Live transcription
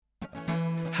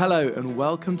Hello and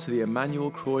welcome to the Emmanuel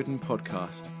Croydon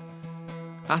podcast.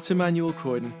 At Emmanuel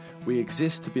Croydon, we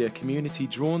exist to be a community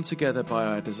drawn together by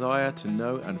our desire to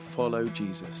know and follow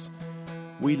Jesus.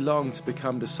 We long to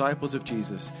become disciples of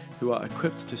Jesus who are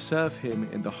equipped to serve him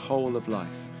in the whole of life,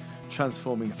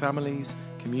 transforming families,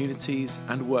 communities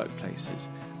and workplaces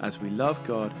as we love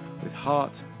God with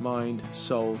heart, mind,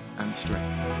 soul and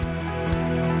strength.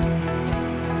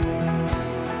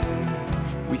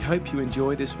 We hope you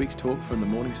enjoy this week's talk from the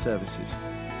morning services.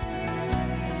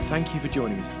 Thank you for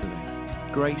joining us today.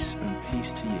 Grace and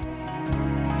peace to you.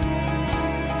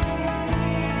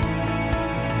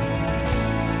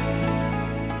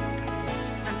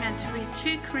 So I'm going to read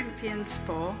 2 Corinthians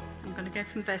 4. I'm going to go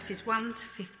from verses 1 to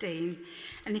 15.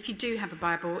 And if you do have a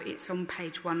Bible, it's on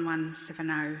page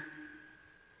 1170.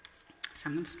 So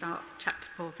I'm going to start chapter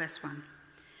 4, verse 1.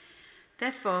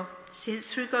 Therefore, since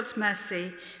through God's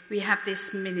mercy we have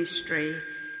this ministry,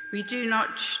 we do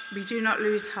not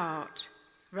lose heart.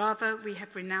 Rather, we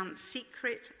have renounced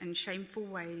secret and shameful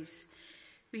ways.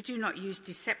 We do not use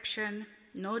deception,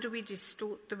 nor do we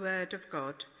distort the word of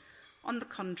God. On the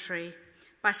contrary,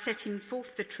 by setting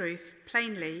forth the truth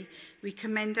plainly, we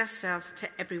commend ourselves to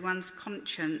everyone's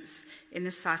conscience in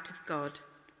the sight of God.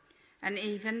 And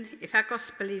even if our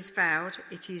gospel is vowed,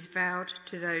 it is vowed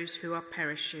to those who are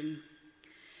perishing.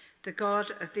 The God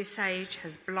of this age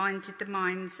has blinded the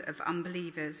minds of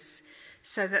unbelievers,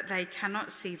 so that they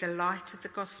cannot see the light of the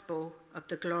gospel of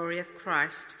the glory of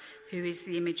Christ, who is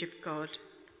the image of God.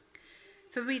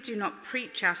 For we do not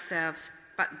preach ourselves,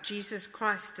 but Jesus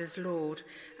Christ as Lord,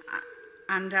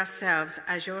 and ourselves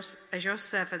as your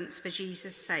servants for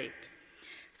Jesus' sake.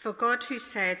 For God, who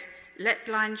said, "Let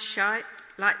light shine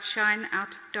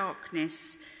out of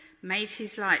darkness," made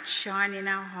his light shine in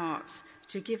our hearts,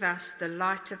 to give us the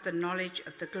light of the knowledge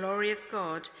of the glory of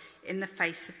God in the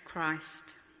face of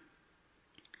Christ.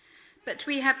 But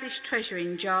we have this treasure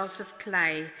in jars of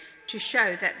clay, to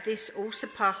show that this all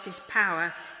surpasses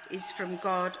power is from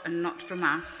God and not from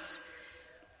us.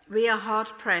 We are hard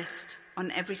pressed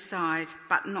on every side,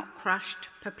 but not crushed,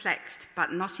 perplexed,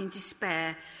 but not in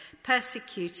despair,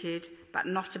 persecuted, but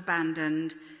not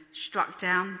abandoned, struck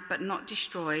down, but not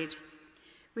destroyed.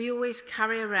 We always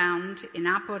carry around in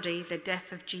our body the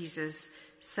death of Jesus,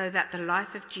 so that the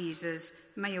life of Jesus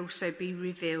may also be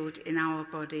revealed in our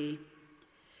body.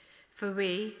 For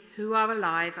we, who are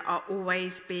alive, are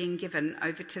always being given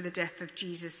over to the death of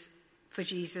Jesus for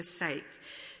Jesus' sake,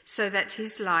 so that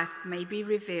his life may be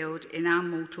revealed in our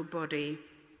mortal body.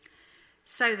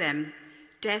 So then,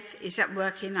 death is at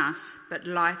work in us, but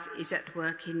life is at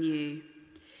work in you.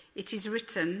 It is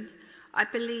written, "I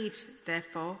believed,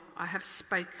 therefore I have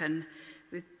spoken."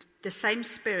 With the same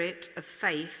spirit of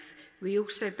faith, we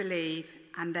also believe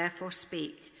and therefore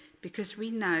speak, because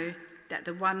we know that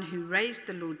the one who raised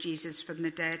the Lord Jesus from the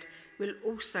dead will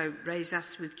also raise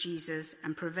us with Jesus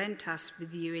and present us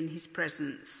with you in his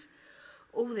presence.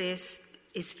 All this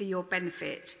is for your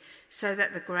benefit, so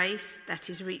that the grace that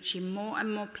is reaching more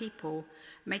and more people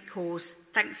may cause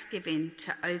thanksgiving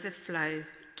to overflow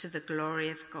to the glory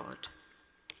of God.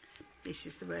 This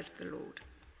is the word of the Lord.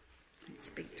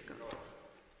 Thanks be to God.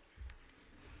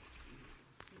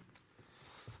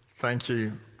 Thank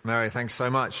you, Mary. Thanks so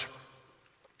much.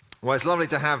 Well, it's lovely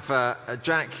to have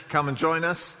Jack come and join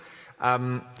us.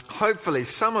 Hopefully,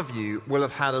 some of you will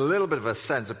have had a little bit of a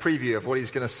sense, a preview of what he's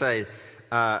going to say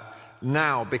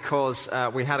now, because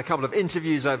we had a couple of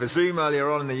interviews over Zoom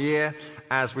earlier on in the year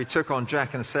as we took on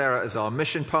Jack and Sarah as our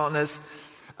mission partners.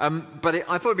 But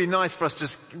I thought it'd be nice for us to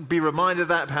just be reminded of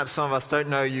that. Perhaps some of us don't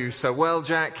know you so well,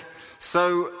 Jack.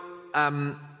 So,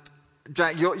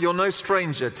 Jack, you're no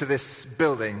stranger to this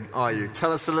building, are you?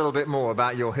 Tell us a little bit more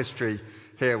about your history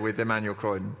here with Emmanuel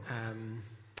Croydon.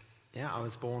 I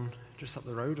was born just up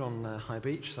the road on High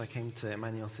Beach, so I came to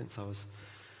Emmanuel since I was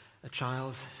a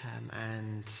child,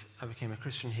 and I became a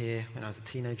Christian here when I was a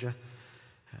teenager.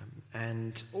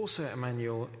 And also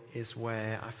Emmanuel is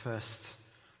where I first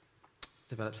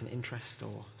developed an interest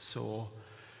or saw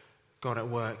God at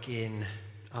work in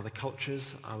other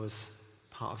cultures. I was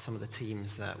part of some of the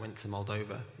teams that went to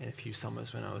Moldova in a few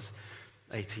summers when I was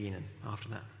 18 and after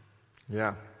that.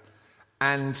 Yeah.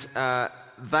 And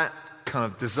that kind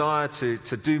of desire to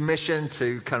do mission,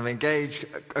 to kind of engage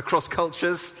across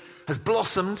cultures has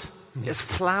blossomed, it's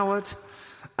flowered.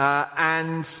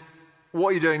 And what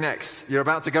are you doing next? You're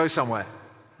about to go somewhere.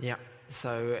 Yeah.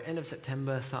 So end of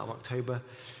September, start of October,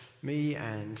 me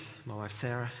and my wife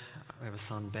Sarah, we have a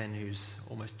son Ben who's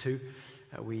almost 2.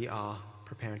 We are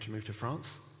preparing to move to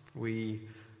France. We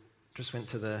just went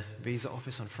to the visa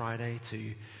office on Friday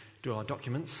to do our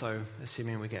documents, so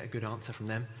assuming we get a good answer from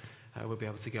them, we'll be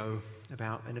able to go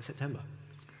about end of September.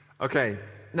 Okay.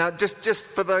 Now, just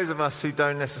for those of us who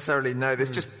don't necessarily know this,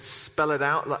 just spell it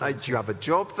out. Like, do you have a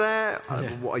job there?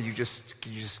 What are you just?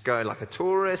 Can you just go like a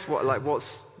tourist?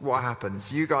 What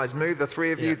happens? You guys move, the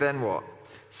three of you. Then what?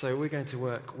 So we're going to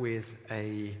work with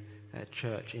a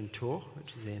church in Tours,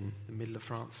 which is in the middle of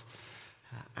France,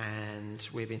 and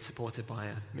we're being supported by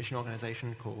a mission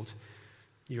organisation called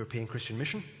European Christian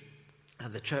Mission.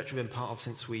 The church we've been part of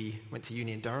since we went to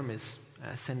uni in Durham is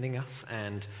sending us,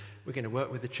 and we're going to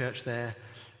work with the church there.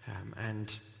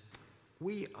 And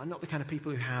we are not the kind of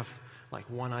people who have like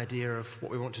one idea of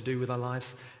what we want to do with our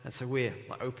lives, and so we're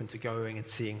like open to going and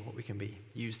seeing what we can be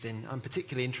used in. I'm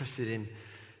particularly interested in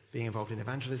being involved in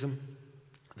evangelism.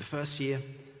 The first year,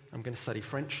 I'm going to study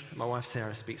French. My wife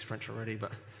Sarah speaks French already,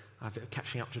 but I have a bit of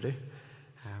catching up to do.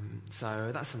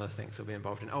 So that's some of the things we'll be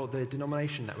involved in. The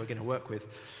denomination that we're going to work with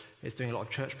is doing a lot of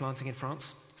church planting in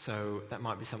France, so that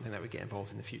might be something that we get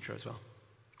involved in the future as well.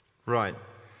 Right.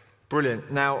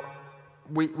 Brilliant. Now,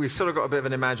 we've sort of got a bit of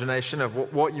an imagination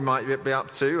of what you might be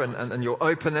up to and your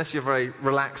openness. You're a very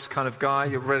relaxed kind of guy.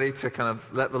 You're ready to kind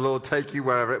of let the Lord take you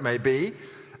wherever it may be.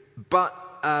 But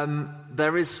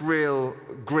there is real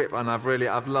grip, and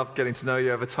I've loved getting to know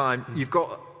you over time. You've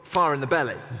got fire in the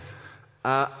belly.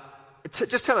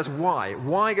 Just tell us why.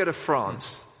 Why go to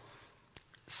France?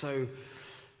 So,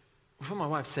 for my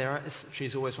wife Sarah,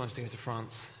 she's always wanted to go to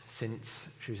France since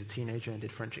she was a teenager and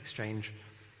did French exchange.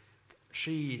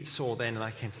 She saw then, and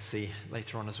I came to see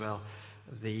later on as well,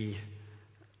 the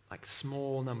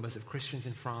small numbers of Christians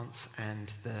in France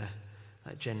and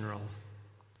the general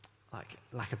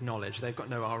lack of knowledge. They've got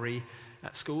no RE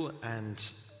at school, and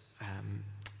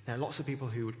there are lots of people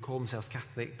who would call themselves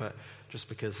Catholic, but just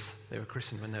because they were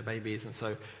Christian when they're babies, and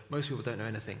so most people don't know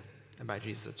anything about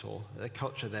Jesus at all. The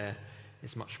culture there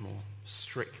is much more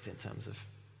strict in terms of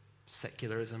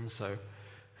secularism, so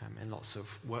in lots of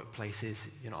workplaces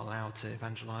you're not allowed to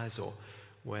evangelize or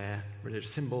wear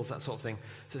religious symbols, that sort of thing.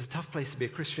 So it's a tough place to be a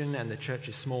Christian, and the church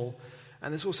is small.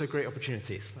 And there's also great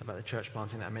opportunities, about the church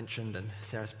planting that I mentioned, and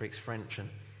Sarah speaks French, and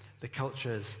the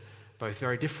culture's both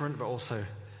very different but also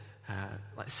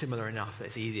similar enough that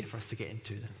it's easier for us to get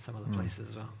into than some other places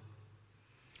as well.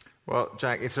 Well,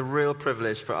 Jack, it's a real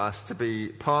privilege for us to be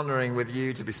partnering with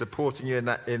you, to be supporting you in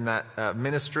that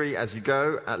ministry as you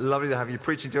go. Lovely to have you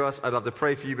preaching to us. I'd love to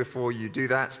pray for you before you do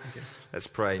that. Okay. Let's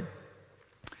pray.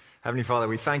 Heavenly Father,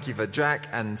 we thank you for Jack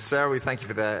and Sarah. We thank you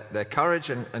for their courage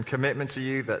and commitment to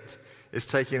you that is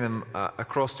taking them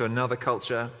across to another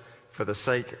culture for the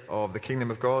sake of the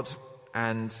kingdom of God.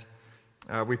 And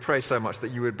we pray so much that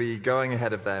you would be going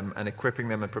ahead of them and equipping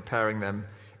them and preparing them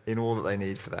in all that they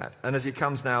need for that. And as he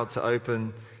comes now to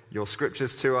open your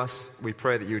scriptures to us, we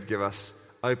pray that you would give us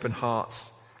open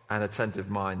hearts and attentive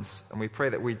minds. And we pray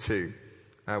that we too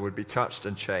would be touched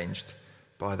and changed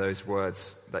by those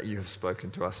words that you have spoken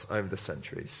to us over the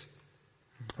centuries.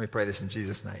 We pray this in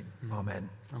Jesus' name. Amen.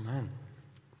 Amen.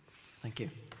 Thank you.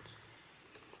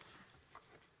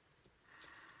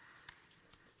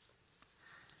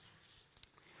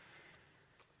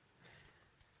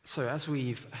 So as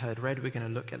we've heard read, we're going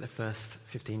to look at the first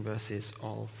 15 verses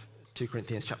of 2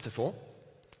 Corinthians chapter 4.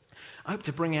 I hope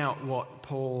to bring out what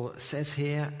Paul says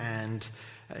here and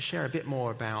share a bit more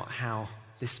about how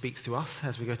this speaks to us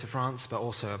as we go to France, but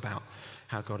also about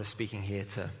how God is speaking here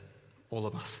to all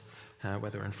of us,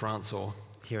 whether in France or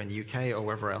here in the UK or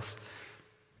wherever else.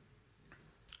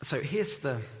 So here's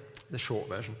the short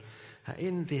version.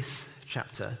 In this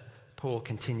chapter, Paul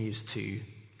continues to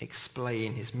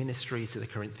explain his ministry to the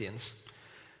Corinthians.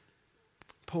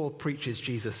 Paul preaches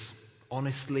Jesus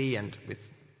honestly and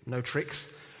with no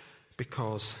tricks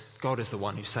because God is the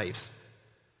one who saves.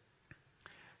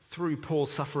 Through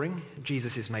Paul's suffering,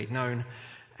 Jesus is made known,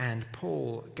 and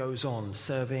Paul goes on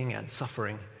serving and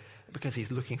suffering because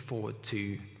he's looking forward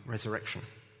to resurrection.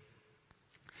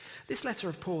 This letter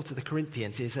of Paul to the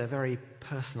Corinthians is a very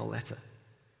personal letter.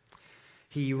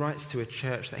 He writes to a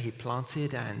church that he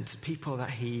planted and people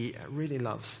that he really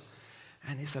loves.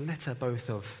 And it's a letter both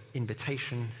of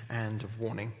invitation and of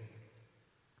warning.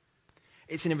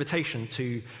 It's an invitation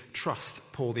to trust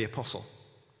Paul the Apostle,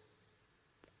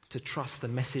 to trust the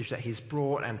message that he's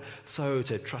brought, and so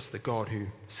to trust the God who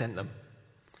sent them.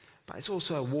 But it's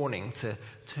also a warning to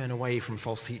turn away from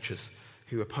false teachers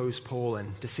who oppose Paul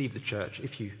and deceive the church.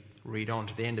 If you read on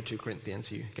to the end of 2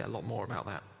 Corinthians, you get a lot more about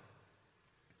that.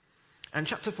 And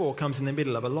chapter 4 comes in the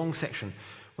middle of a long section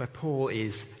where Paul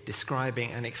is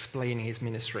describing and explaining his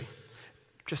ministry.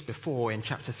 Just before, in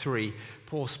chapter 3,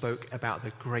 Paul spoke about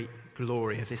the great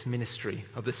glory of this ministry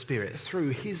of the Spirit.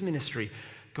 Through his ministry,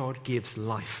 God gives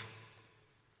life.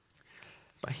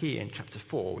 But here in chapter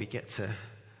 4, we get to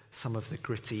some of the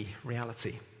gritty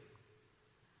reality.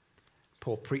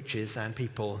 Paul preaches and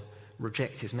people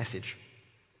reject his message.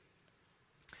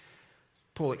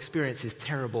 Paul experiences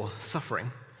terrible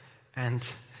suffering, and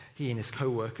he and his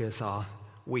co-workers are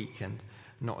weak and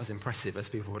not as impressive as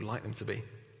people would like them to be.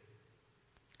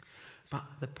 But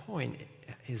the point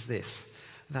is this,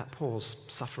 that Paul's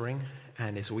suffering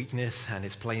and his weakness and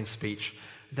his plain speech,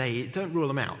 they don't rule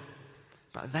him out,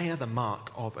 but they are the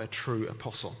mark of a true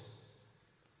apostle.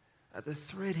 The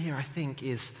thread here, I think,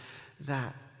 is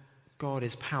that God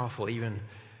is powerful even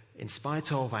in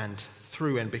spite of and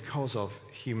through and because of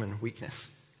human weakness.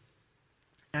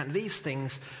 And these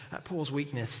things, Paul's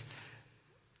weakness,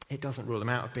 it doesn't rule him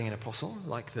out of being an apostle,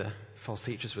 like the false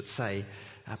teachers would say,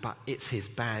 but it's his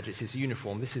badge, it's his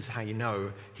uniform. This is how you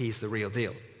know he's the real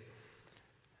deal.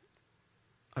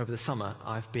 Over the summer,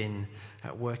 I've been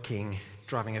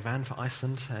driving a van for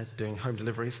Iceland, doing home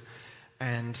deliveries,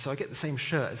 and so I get the same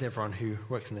shirt as everyone who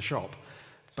works in the shop,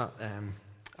 but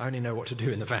I only know what to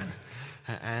do in the van.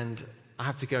 And I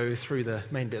have to go through the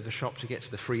main bit of the shop to get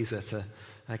to the freezer to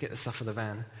get the stuff for the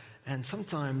van. And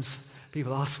sometimes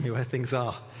people ask me where things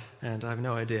are, and I have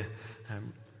no idea.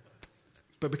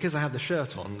 But because I have the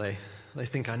shirt on, they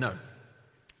think I know.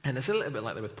 And it's a little bit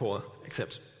like that with Paul,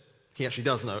 except he actually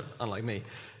does know, unlike me.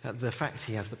 The fact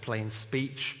he has the plain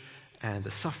speech and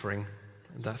the suffering,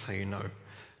 that's how you know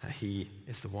he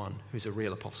is the one who's a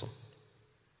real apostle.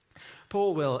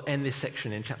 Paul will end this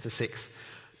section in chapter 6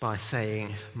 by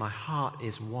saying, "My heart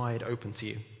is wide open to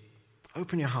you.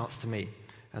 Open your hearts to me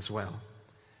as well."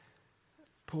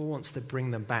 Paul wants to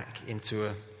bring them back into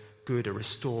a good, a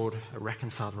restored, a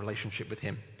reconciled relationship with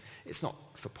him. It's not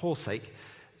for Paul's sake,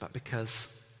 but because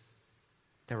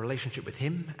their relationship with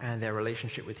him and their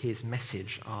relationship with his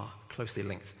message are closely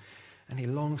linked. And he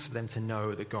longs for them to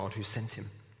know the God who sent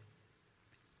him.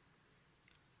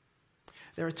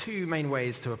 There are two main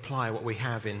ways to apply what we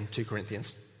have in 2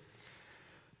 Corinthians.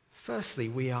 Firstly,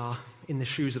 we are in the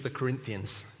shoes of the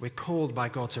Corinthians. We're called by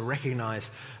God to recognize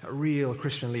a real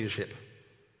Christian leadership.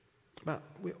 But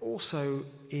we're also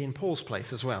in Paul's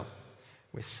place as well.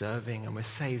 We're serving and we're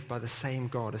saved by the same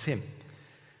God as him.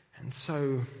 And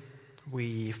so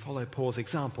we follow Paul's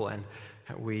example and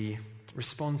we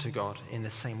respond to God in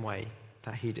the same way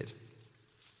that he did.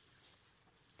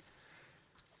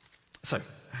 So,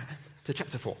 to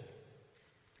chapter 4.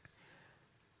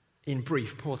 In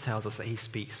brief, Paul tells us that he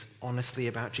speaks honestly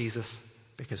about Jesus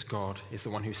because God is the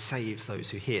one who saves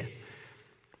those who hear.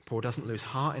 Paul doesn't lose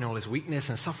heart in all his weakness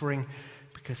and suffering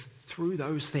because through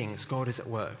those things, God is at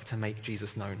work to make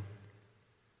Jesus known.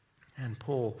 And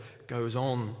Paul goes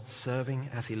on serving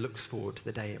as he looks forward to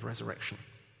the day of resurrection.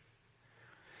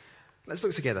 Let's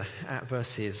look together at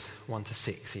verses 1 to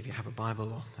 6. If you have a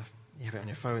Bible or if you have it on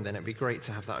your phone, then it'd be great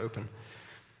to have that open.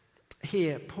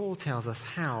 Here, Paul tells us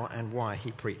how and why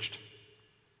he preached.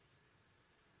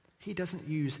 He doesn't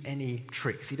use any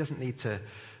tricks. He doesn't need to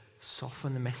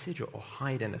soften the message or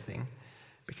hide anything,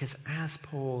 because as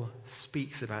Paul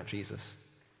speaks about Jesus,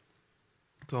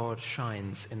 God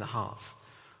shines in the hearts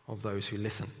of those who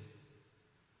listen.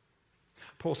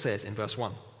 Paul says in verse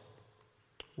 1,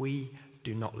 "We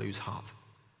do not lose heart."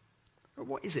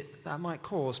 What is it that might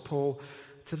cause Paul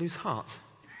to lose heart?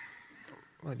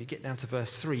 Well, if you get down to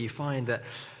verse 3, you find that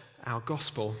our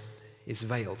gospel is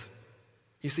veiled.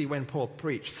 You see, when Paul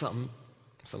preached,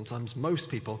 sometimes most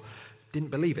people didn't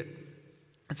believe it.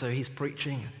 And so he's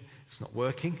preaching, it's not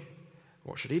working.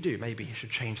 What should he do? Maybe he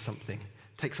should change something,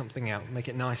 take something out, make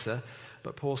it nicer.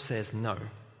 But Paul says no.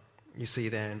 You see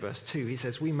there in verse 2, he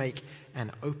says, "We make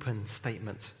an open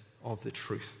statement of the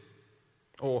truth."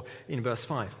 Or in verse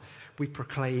 5, "We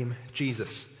proclaim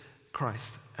Jesus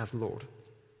Christ as Lord."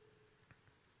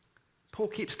 Paul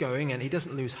keeps going and he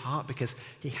doesn't lose heart because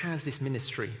he has this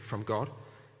ministry from God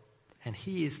and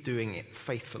he is doing it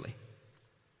faithfully.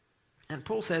 And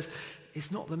Paul says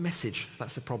it's not the message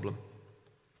that's the problem.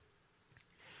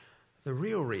 The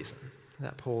real reason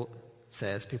that Paul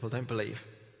says people don't believe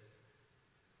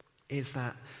is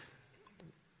that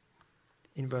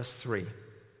in verse 3,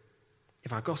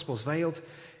 if our gospel's veiled,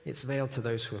 it's veiled to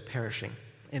those who are perishing.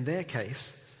 In their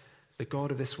case, the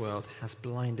God of this world has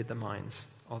blinded the minds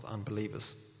of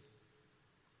unbelievers.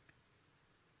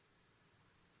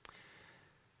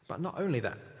 But not only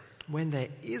that, when there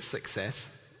is success,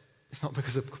 it's not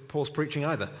because of Paul's preaching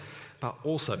either, but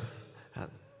also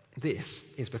this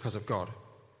is because of God.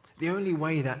 The only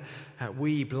way that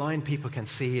we blind people can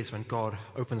see is when God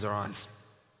opens our eyes.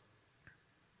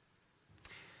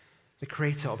 The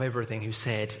creator of everything, who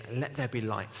said, "Let there be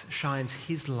light," shines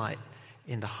his light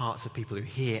in the hearts of people who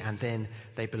hear and then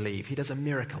they believe. He does a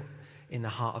miracle in the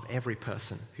heart of every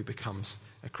person who becomes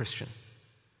a Christian.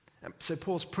 So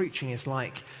Paul's preaching is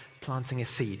like planting a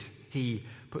seed. He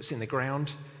puts it in the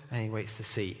ground and he waits to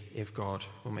see if God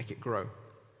will make it grow.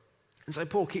 And so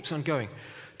Paul keeps on going,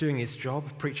 doing his job,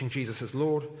 preaching Jesus as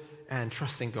Lord and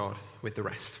trusting God with the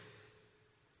rest.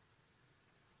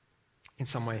 In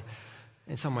some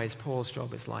ways, Paul's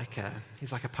job is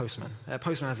he's like a postman. A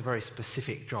postman has a very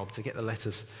specific job to get the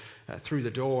letters through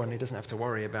the door, and he doesn't have to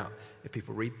worry about if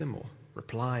people read them or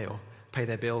reply or pay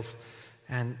their bills.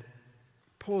 And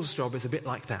Paul's job is a bit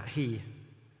like that. He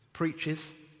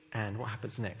preaches, and what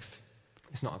happens next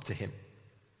is not up to him.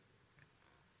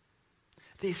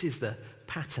 This is the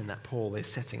pattern that Paul is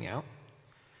setting out,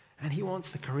 and he wants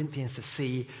the Corinthians to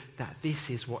see that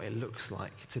this is what it looks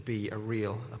like to be a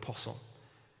real apostle.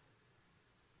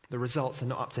 The results are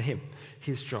not up to him.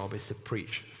 His job is to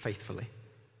preach faithfully.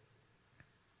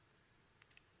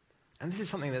 And this is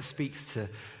something that speaks to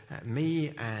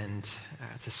me and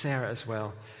to Sarah as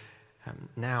well,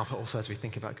 now, but also as we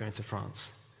think about going to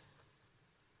France.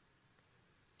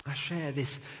 I share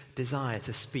this desire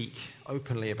to speak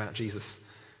openly about Jesus.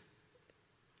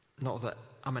 Not that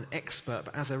I'm an expert,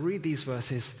 but as I read these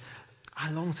verses,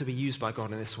 I long to be used by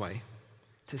God in this way,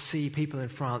 to see people in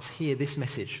France hear this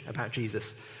message about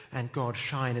Jesus and God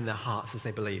shine in their hearts as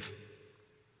they believe.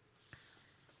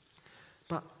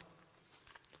 But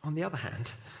on the other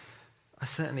hand, I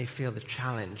certainly feel the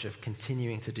challenge of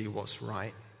continuing to do what's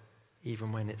right,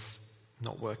 even when it's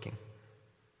not working.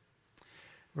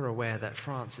 We're aware that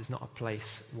France is not a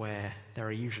place where there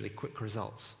are usually quick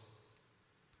results,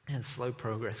 and slow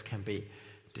progress can be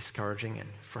discouraging and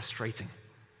frustrating.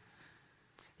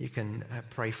 You can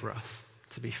pray for us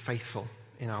to be faithful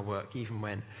in our work, even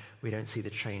when we don't see the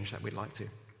change that we'd like to.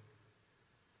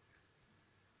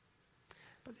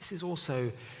 But this is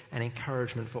also an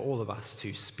encouragement for all of us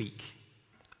to speak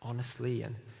honestly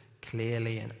and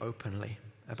clearly and openly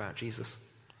about Jesus.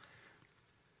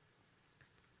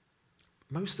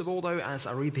 Most of all, though, as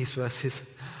I read these verses,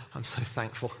 I'm so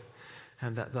thankful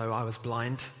that though I was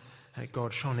blind,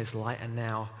 God shone his light, and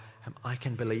now I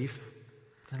can believe.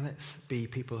 And let's be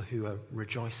people who are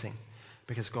rejoicing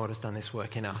because God has done this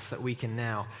work in us, that we can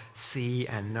now see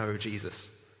and know Jesus.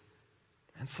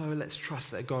 And so let's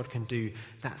trust that God can do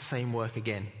that same work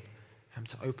again,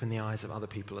 to open the eyes of other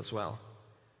people as well.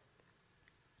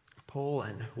 Paul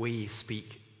and we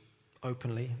speak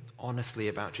openly, honestly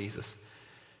about Jesus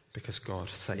because God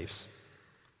saves.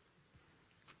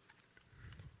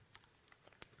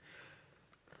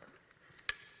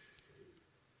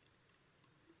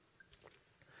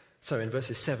 So in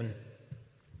verses 7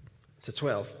 to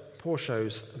 12, Paul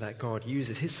shows that God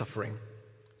uses his suffering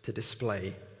to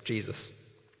display Jesus.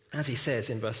 As he says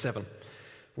in verse 7,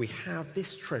 we have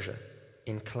this treasure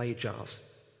in clay jars,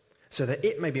 so that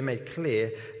it may be made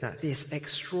clear that this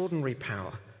extraordinary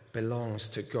power belongs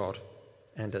to God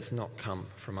and does not come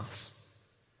from us.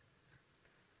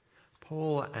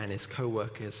 Paul and his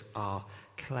co-workers are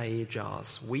clay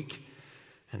jars, weak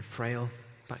and frail,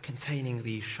 but containing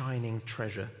the shining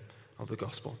treasure of the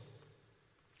gospel.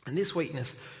 And this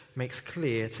weakness makes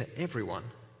clear to everyone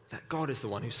that God is the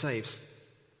one who saves.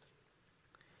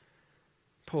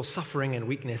 Paul's suffering and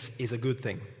weakness is a good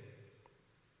thing.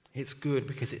 It's good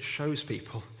because it shows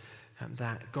people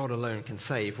that God alone can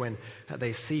save. When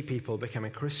they see people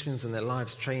becoming Christians and their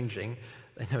lives changing,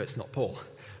 they know it's not Paul,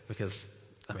 because,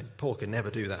 Paul could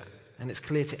never do that. And it's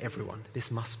clear to everyone,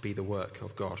 this must be the work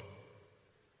of God.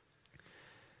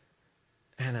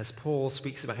 And as Paul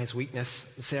speaks about his weakness,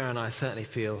 Sarah and I certainly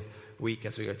feel weak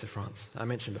as we go to France. I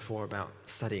mentioned before about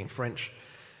studying French,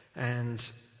 and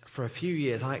for a few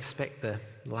years I expect the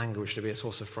language to be a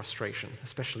source of frustration,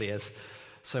 especially as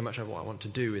so much of what I want to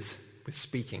do is with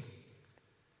speaking.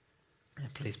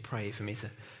 And please pray for me to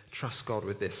trust God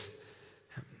with this.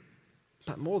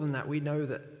 But more than that, we know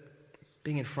that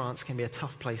being in France can be a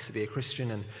tough place to be a Christian,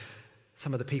 and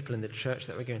some of the people in the church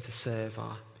that we're going to serve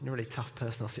are in really tough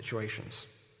personal situations.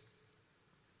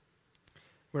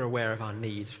 We're aware of our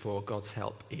need for God's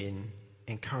help in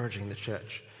encouraging the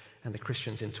church and the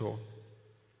Christians in Tours.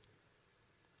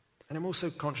 And I'm also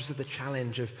conscious of the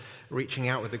challenge of reaching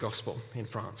out with the gospel in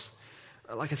France.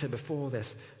 Like I said before,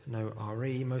 there's no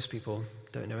RE. Most people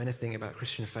don't know anything about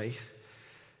Christian faith.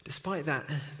 Despite that,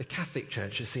 the Catholic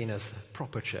Church is seen as the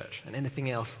proper church, and anything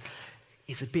else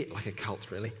is a bit like a cult,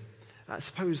 really. I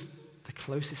suppose the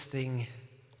closest thing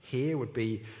here would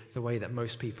be the way that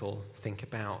most people think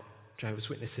about Jehovah's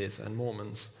Witnesses and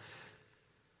Mormons.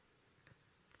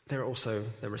 There are also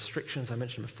the restrictions I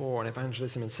mentioned before on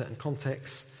evangelism in certain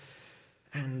contexts,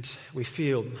 and we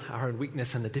feel our own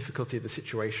weakness and the difficulty of the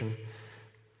situation.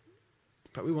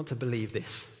 But we want to believe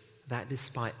this, that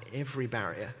despite every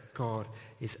barrier, God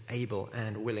is able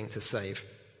and willing to save.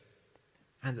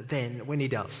 And that then, when he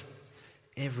does,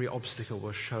 every obstacle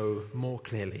will show more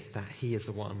clearly that he is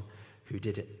the one who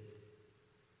did it.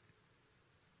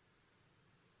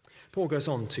 Paul goes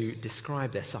on to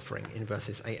describe their suffering in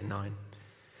verses 8 and 9.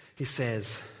 He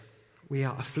says, "We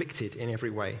are afflicted in every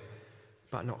way,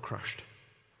 but not crushed.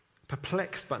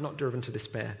 Perplexed, but not driven to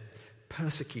despair.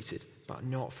 Persecuted, but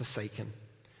not forsaken.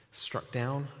 Struck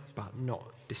down, but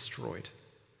not destroyed."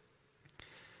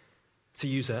 To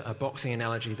use a boxing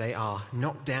analogy, they are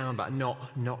knocked down, but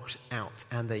not knocked out,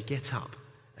 and they get up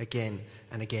again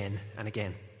and again and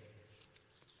again.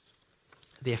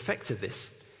 The effect of this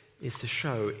is to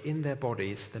show in their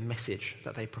bodies the message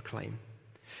that they proclaim.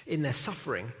 In their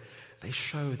suffering, they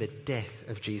show the death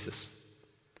of Jesus.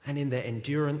 And in their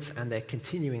endurance and their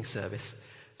continuing service,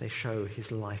 they show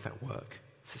his life at work,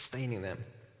 sustaining them.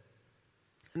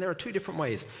 And there are two different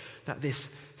ways that this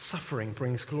suffering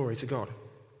brings glory to God.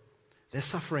 Their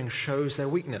suffering shows their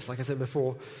weakness, like I said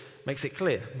before, makes it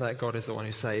clear that God is the one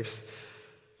who saves.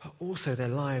 But also their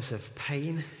lives of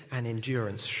pain and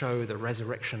endurance show the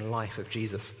resurrection life of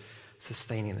Jesus,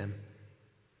 sustaining them.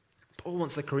 Paul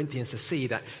wants the Corinthians to see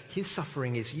that his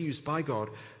suffering is used by God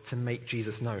to make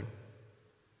Jesus known.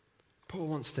 Paul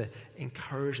wants to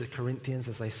encourage the Corinthians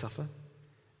as they suffer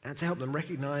and to help them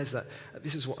recognize that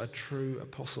this is what a true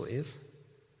apostle is,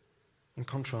 in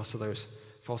contrast to those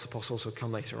false apostles who will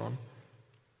come later on.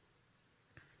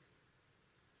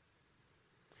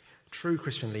 True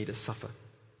Christian leaders suffer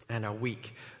and are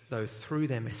weak, though through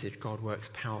their message God works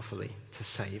powerfully to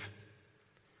save.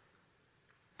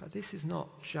 But this is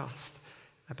not just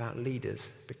about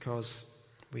leaders, because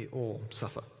we all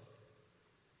suffer.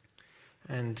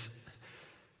 And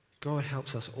God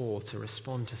helps us all to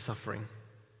respond to suffering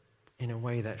in a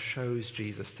way that shows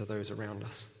Jesus to those around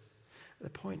us. The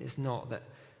point is not that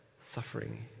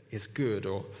suffering is good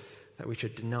or that we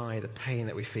should deny the pain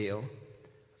that we feel,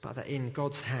 but that in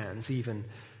God's hands, even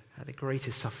the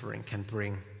greatest suffering can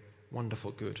bring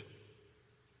wonderful good.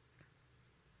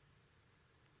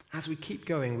 As we keep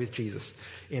going with Jesus,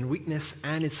 in weakness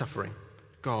and in suffering,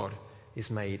 God is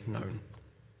made known.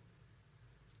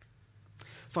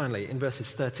 Finally, in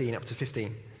verses 13 up to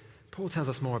 15, Paul tells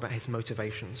us more about his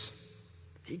motivations.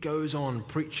 He goes on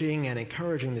preaching and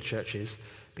encouraging the churches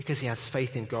because he has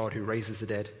faith in God who raises the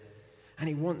dead. And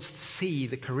he wants to see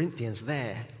the Corinthians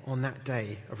there on that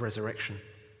day of resurrection.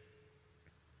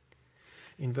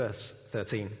 In verse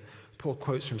 13, Paul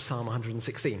quotes from Psalm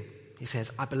 116. He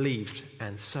says, "I believed,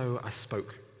 and so I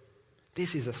spoke."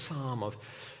 This is a psalm of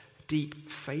deep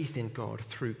faith in God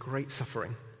through great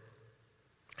suffering.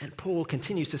 And Paul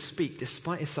continues to speak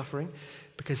despite his suffering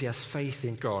because he has faith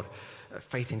in God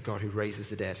who raises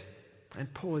the dead.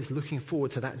 And Paul is looking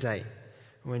forward to that day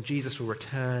when Jesus will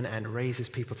return and raise his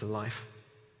people to life.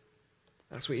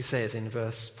 That's what he says in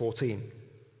verse 14.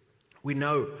 "We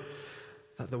know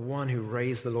that the one who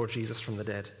raised the Lord Jesus from the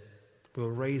dead will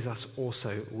raise us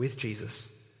also with Jesus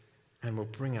and will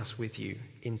bring us with you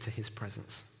into his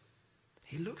presence."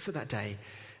 He looks at that day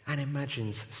and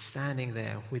imagines standing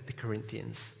there with the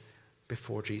Corinthians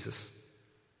before Jesus.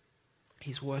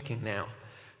 He's working now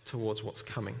towards what's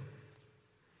coming.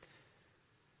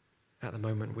 At the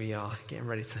moment, we are getting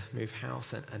ready to move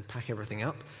house and pack everything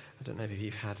up. I don't know if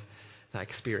you've had that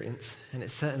experience, and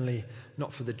it's certainly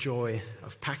not for the joy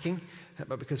of packing,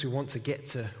 but because we want to get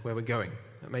to where we're going.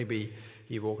 Maybe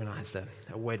you've organized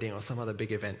a wedding or some other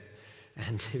big event,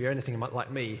 and if you're anything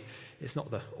like me, it's not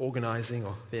the organizing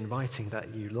or the inviting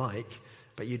that you like,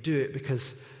 but you do it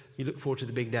because you look forward to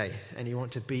the big day and you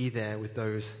want to be there with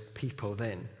those people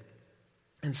then.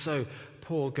 And so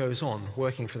Paul goes on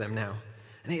working for them now,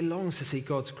 and he longs to see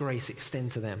God's grace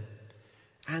extend to them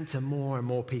and to more and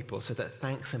more people, so that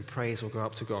thanks and praise will go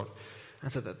up to God,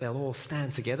 and so that they'll all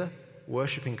stand together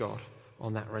worshiping God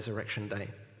on that resurrection day.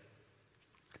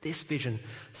 This vision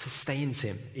sustains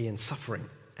him in suffering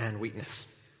and weakness.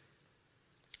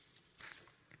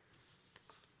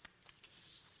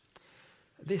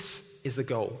 This is the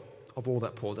goal of all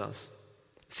that Paul does.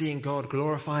 Seeing God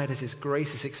glorified as his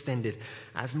grace is extended,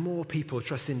 as more people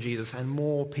trust in Jesus and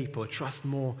more people trust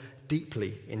more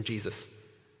deeply in Jesus.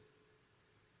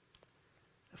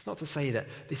 That's not to say that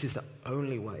this is the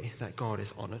only way that God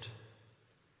is honored.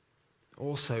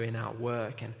 Also in our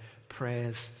work and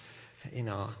prayers, in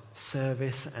our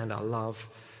service and our love,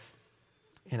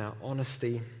 in our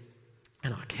honesty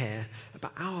and our care,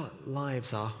 but our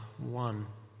lives are one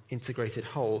integrated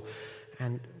whole,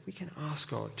 and we can ask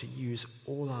God to use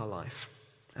all our life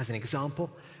as an example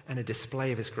and a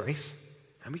display of his grace,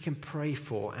 And we can pray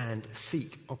for and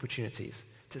seek opportunities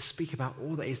to speak about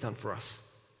all that he's done for us.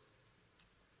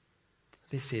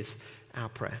 This is our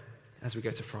prayer as we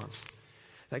go to France,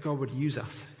 that God would use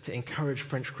us to encourage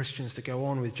French Christians to go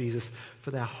on with Jesus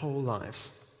for their whole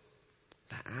lives.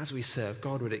 That as we serve,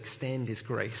 God would extend his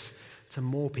grace to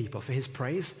more people for his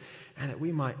praise, and that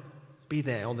we might be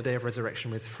there on the day of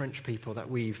resurrection with French people that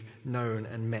we've known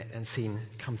and met and seen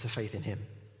come to faith in him.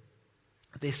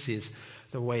 This is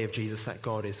the way of Jesus that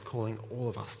God is calling all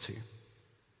of us to.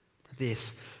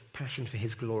 This passion for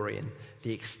his glory and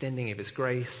the extending of his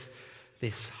grace,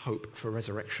 this hope for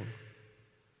resurrection.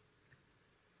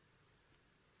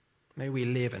 May we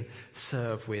live and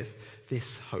serve with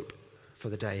this hope for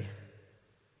the day.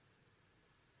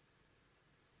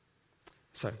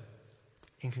 So,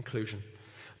 in conclusion,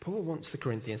 Paul wants the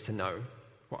Corinthians to know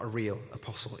what a real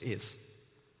apostle is.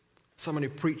 Someone who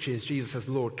preaches Jesus as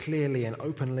Lord clearly and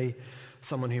openly,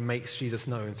 someone who makes Jesus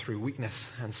known through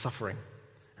weakness and suffering,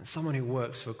 and someone who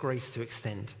works for grace to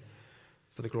extend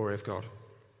for the glory of God.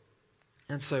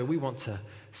 And so we want to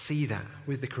see that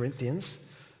with the Corinthians,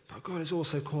 but God is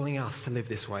also calling us to live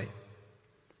this way,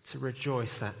 to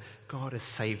rejoice that God has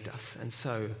saved us, and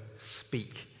so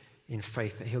speak in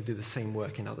faith that he'll do the same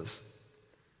work in others.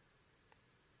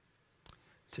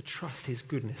 To trust his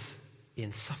goodness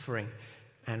in suffering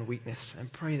and weakness,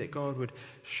 and pray that God would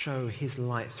show his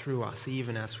light through us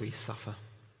even as we suffer.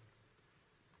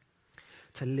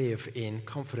 To live in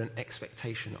confident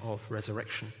expectation of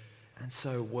resurrection, and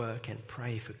so work and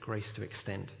pray for grace to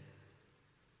extend.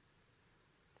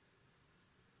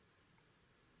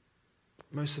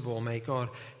 Most of all, may God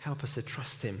help us to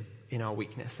trust him in our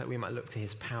weakness, that we might look to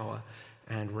his power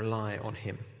and rely on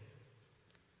him.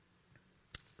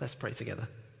 Let's pray together.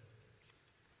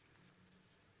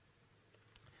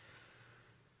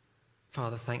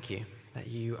 Father, thank you that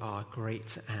you are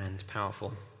great and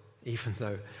powerful, even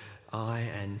though I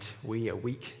and we are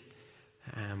weak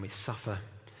and we suffer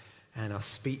and our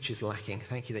speech is lacking.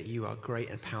 Thank you that you are great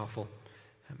and powerful,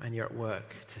 and you're at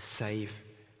work to save,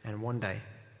 and one day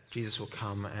Jesus will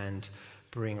come and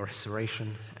bring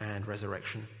restoration and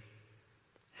resurrection.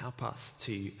 Help us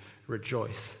to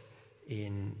rejoice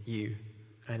in you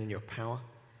and in your power,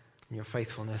 in your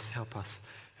faithfulness. Help us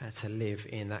to live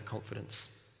in that confidence.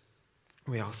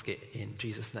 We ask it in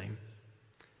Jesus' name.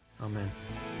 Amen.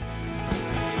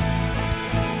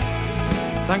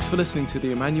 Thanks for listening to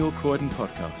the Emmanuel Croydon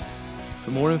podcast.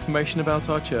 For more information about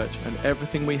our church and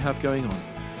everything we have going on,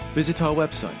 visit our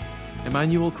website,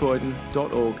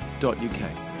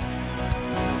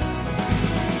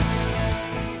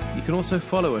 emmanuelcroydon.org.uk. You can also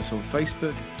follow us on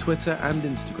Facebook, Twitter and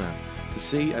Instagram to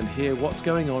see and hear what's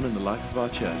going on in the life of our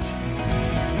church.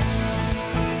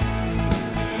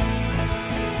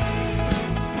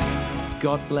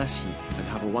 God bless you and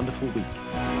have a wonderful week.